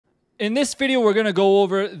In this video, we're going to go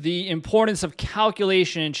over the importance of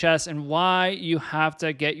calculation in chess and why you have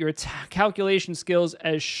to get your calculation skills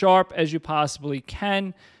as sharp as you possibly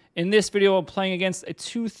can. In this video, I'm playing against a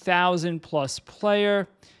 2,000-plus player,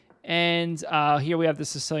 and here we have the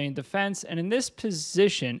Sicilian defense. And in this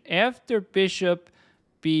position, after bishop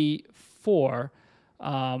b4,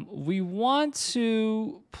 we want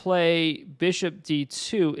to play bishop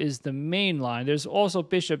d2 is the main line. There's also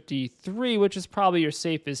bishop d3, which is probably your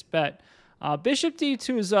safest bet. Bishop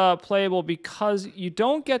d2 is playable because you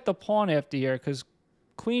don't get the pawn after here because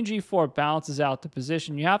queen g4 balances out the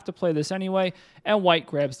position. You have to play this anyway, and white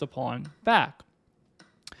grabs the pawn back.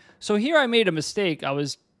 So here I made a mistake. I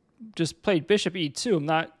was just played bishop e2. I'm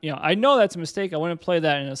not, I know that's a mistake. I wouldn't play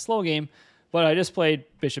that in a slow game, but I just played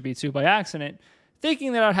bishop e2 by accident,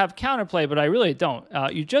 thinking that I'd have counterplay, but I really don't.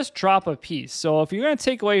 You just drop a piece. So if you're going to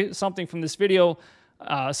take away something from this video,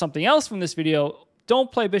 something else from this video,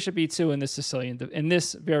 don't play bishop e2 in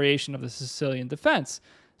this variation of the Sicilian defense.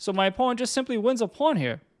 So my opponent just simply wins a pawn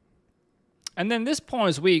here. And then this pawn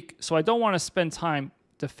is weak, so I don't want to spend time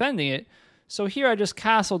defending it. So here I just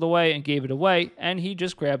castled away and gave it away, and he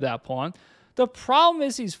just grabbed that pawn. The problem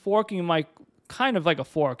is he's forking my, kind of like a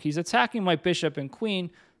fork. He's attacking my bishop and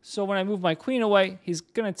queen. So when I move my queen away, he's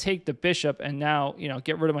going to take the bishop and now,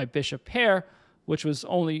 get rid of my bishop pair, which was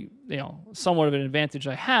only, somewhat of an advantage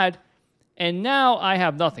I had. And now I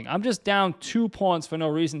have nothing. I'm just down 2 pawns for no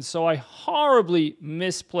reason. So I horribly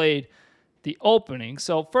misplayed the opening.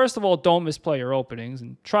 So first of all, don't misplay your openings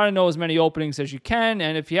and try to know as many openings as you can.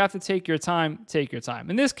 And if you have to take your time, take your time.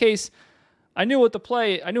 In this case, I knew what to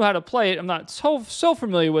play. I knew how to play it. I'm not so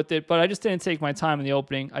familiar with it, but I just didn't take my time in the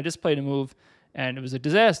opening. I just played a move, and it was a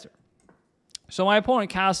disaster. So my opponent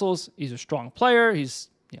castles. He's a strong player. He's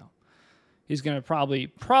going to probably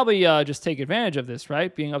just take advantage of this,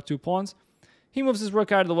 right? Being up 2 pawns. He moves his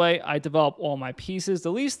rook out of the way. I develop all my pieces.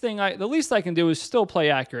 The least I can do is still play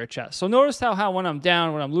accurate chess. So notice how when I'm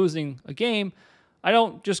down, when I'm losing a game, I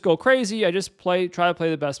don't just go crazy. I just try to play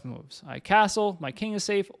the best moves. I castle. My king is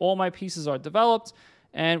safe. All my pieces are developed,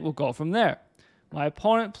 and we'll go from there. My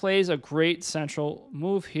opponent plays a great central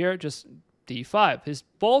move here, just d5.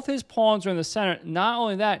 Both his pawns are in the center. Not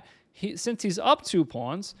only that, since he's up 2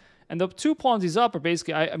 pawns, and the 2 pawns he's up are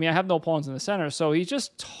basically, I have no pawns in the center, so he's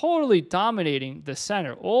just totally dominating the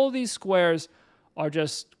center. All these squares are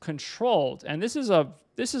just controlled, and this is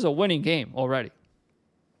a winning game already.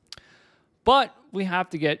 But we have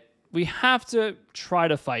to try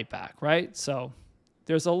to fight back, right? So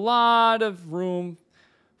there's a lot of room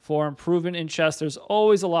for improvement in chess. There's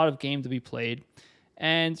always a lot of game to be played.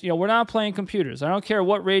 And, we're not playing computers. I don't care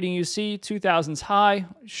what rating you see. 2000's high.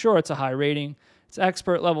 Sure, it's a high rating. It's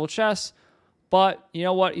expert level chess. But you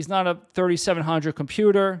know what? He's not a 3700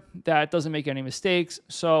 computer that doesn't make any mistakes.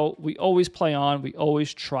 So we always play on. We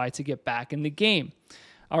always try to get back in the game.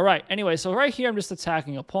 All right. Anyway, so right here, I'm just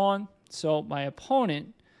attacking a pawn. So my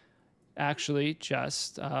opponent actually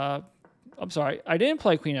just, I'm sorry, I didn't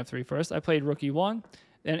play queen f3 first. I played rook e1.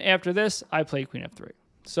 Then after this, I played queen f3.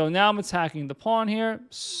 So now I'm attacking the pawn here,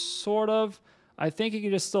 sort of. I think he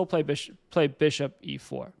can just still play bishop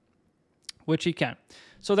e4, which he can.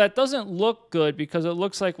 So that doesn't look good because it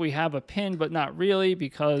looks like we have a pin, but not really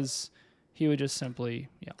because he would just simply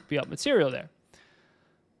be up material there.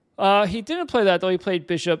 He didn't play that, though. He played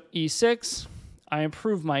bishop e6. I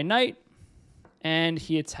improve my knight, and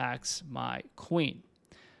he attacks my queen.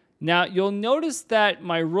 Now, you'll notice that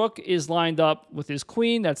my rook is lined up with his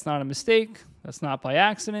queen. That's not a mistake. That's not by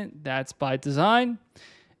accident. That's by design.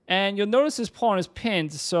 And you'll notice his pawn is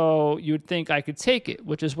pinned, so you would think I could take it,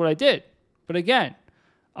 which is what I did. But again,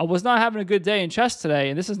 I was not having a good day in chess today,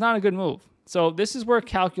 and this is not a good move. So this is where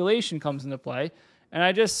calculation comes into play. And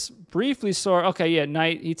I just briefly saw, okay, yeah,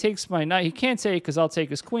 knight. He takes my knight. He can't take because I'll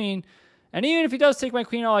take his queen. And even if he does take my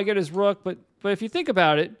queen, all I get is rook. But if you think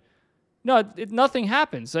about it, no, nothing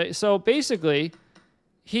happens. So basically,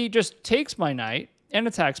 he just takes my knight and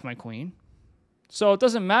attacks my queen. So it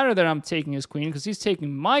doesn't matter that I'm taking his queen because he's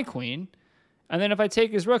taking my queen. And then if I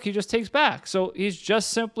take his rook, he just takes back. So he's just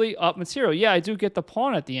simply up material. Yeah, I do get the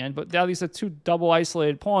pawn at the end, but now these are 2 double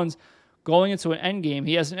isolated pawns going into an endgame.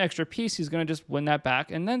 He has an extra piece. He's going to just win that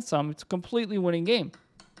back and then some. It's a completely winning game.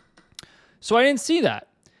 So I didn't see that.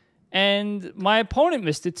 And my opponent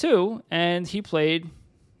missed it too, and he played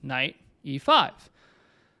knight e5.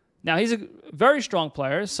 Now, he's a very strong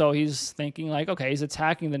player, so he's thinking like, okay, he's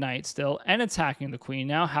attacking the knight still and attacking the queen.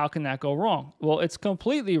 Now, how can that go wrong? Well, it's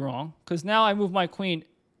completely wrong because now I move my queen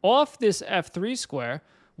off this f3 square,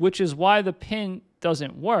 which is why the pin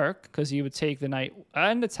doesn't work because he would take the knight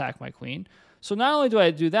and attack my queen. So not only do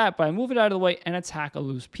I do that, but I move it out of the way and attack a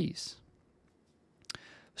loose piece.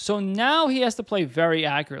 So now he has to play very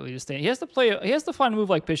accurately to stay. He has to find a move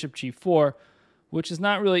like bishop g4, which is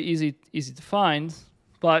not really easy to find,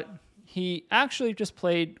 but he actually just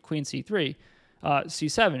played queen c3,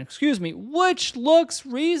 c7, excuse me, which looks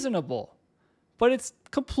reasonable, but it's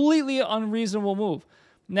completely unreasonable move.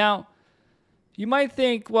 Now, you might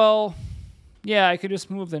think, well, yeah, I could just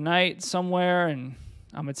move the knight somewhere, and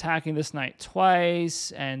I'm attacking this knight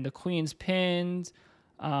twice, and the queen's pinned.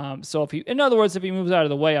 So in other words, if he moves out of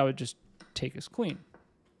the way, I would just take his queen.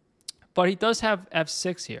 But he does have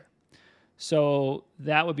f6 here. So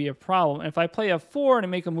that would be a problem. And if I play f4 and I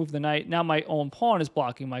make him move the knight, now my own pawn is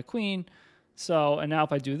blocking my queen. So, and now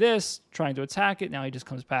if I do this, trying to attack it, now he just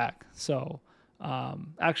comes back. So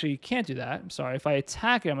actually, you can't do that. I'm sorry. If I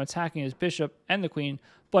attack it, I'm attacking his bishop and the queen,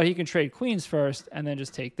 but he can trade queens first and then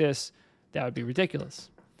just take this. That would be ridiculous.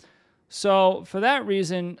 So for that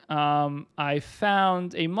reason, I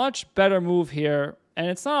found a much better move here, and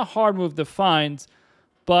it's not a hard move to find,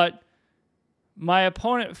 but my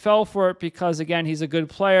opponent fell for it because, again, he's a good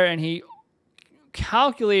player, and he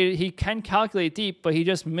can calculate deep, but he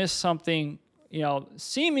just missed something,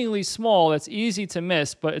 seemingly small that's easy to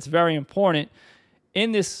miss, but it's very important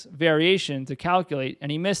in this variation to calculate,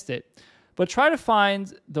 and he missed it. But try to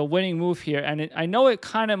find the winning move here. And I know it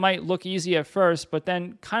kind of might look easy at first, but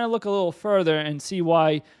then kind of look a little further and see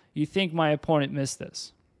why you think my opponent missed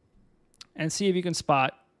this. And see if you can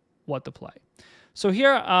spot what to play. So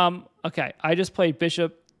here, okay, I just played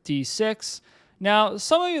bishop d6. Now,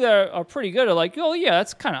 some of you that are pretty good are like, oh, yeah,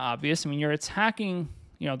 that's kind of obvious. I mean, you're attacking,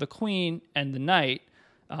 the queen and the knight.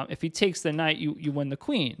 If he takes the knight, you win the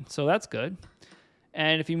queen. So that's good.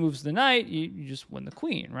 And if he moves the knight, you just win the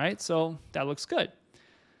queen, right? So that looks good.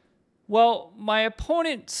 Well, my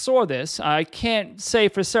opponent saw this. I can't say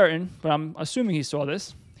for certain, but I'm assuming he saw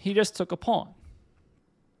this. He just took a pawn.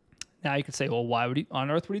 Now you could say, well, why on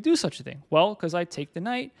earth would he do such a thing? Well, because I take the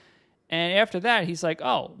knight. And after that, he's like,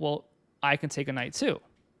 oh, well, I can take a knight too.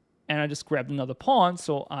 And I just grabbed another pawn,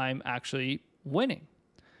 so I'm actually winning.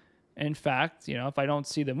 In fact, if I don't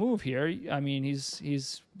see the move here, I mean,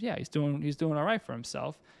 he's doing all right for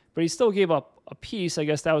himself, but he still gave up a piece. I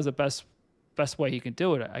guess that was the best way he could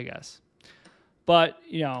do it, I guess. But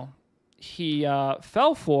he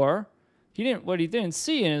fell for. What he didn't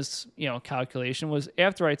see in his calculation was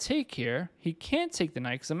after I take here, he can't take the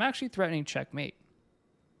knight because I'm actually threatening checkmate.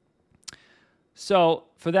 So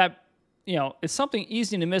for that, it's something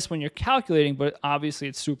easy to miss when you're calculating, but obviously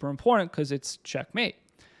it's super important because it's checkmate.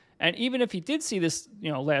 And even if he did see this,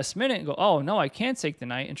 last minute and go, oh, no, I can't take the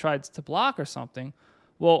knight and tried to block or something,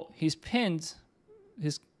 well, he's pinned,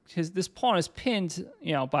 this pawn is pinned,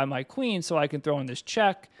 by my queen, so I can throw in this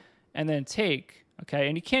check and then take, okay?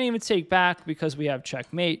 And you can't even take back because we have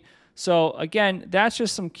checkmate. So again, that's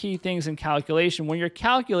just some key things in calculation. When you're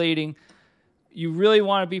calculating, you really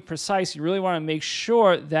want to be precise. You really want to make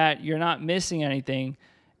sure that you're not missing anything.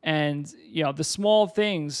 And, the small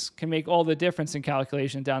things can make all the difference in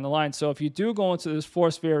calculation down the line. So if you do go into those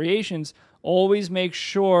forced variations, always make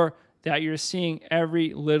sure that you're seeing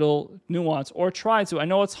every little nuance, or try to. I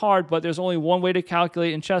know it's hard, but there's only one way to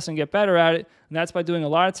calculate in chess and get better at it, and that's by doing a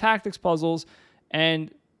lot of tactics puzzles and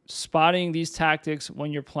spotting these tactics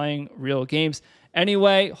when you're playing real games.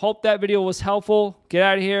 Anyway, hope that video was helpful. Get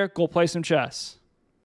out of here. Go play some chess.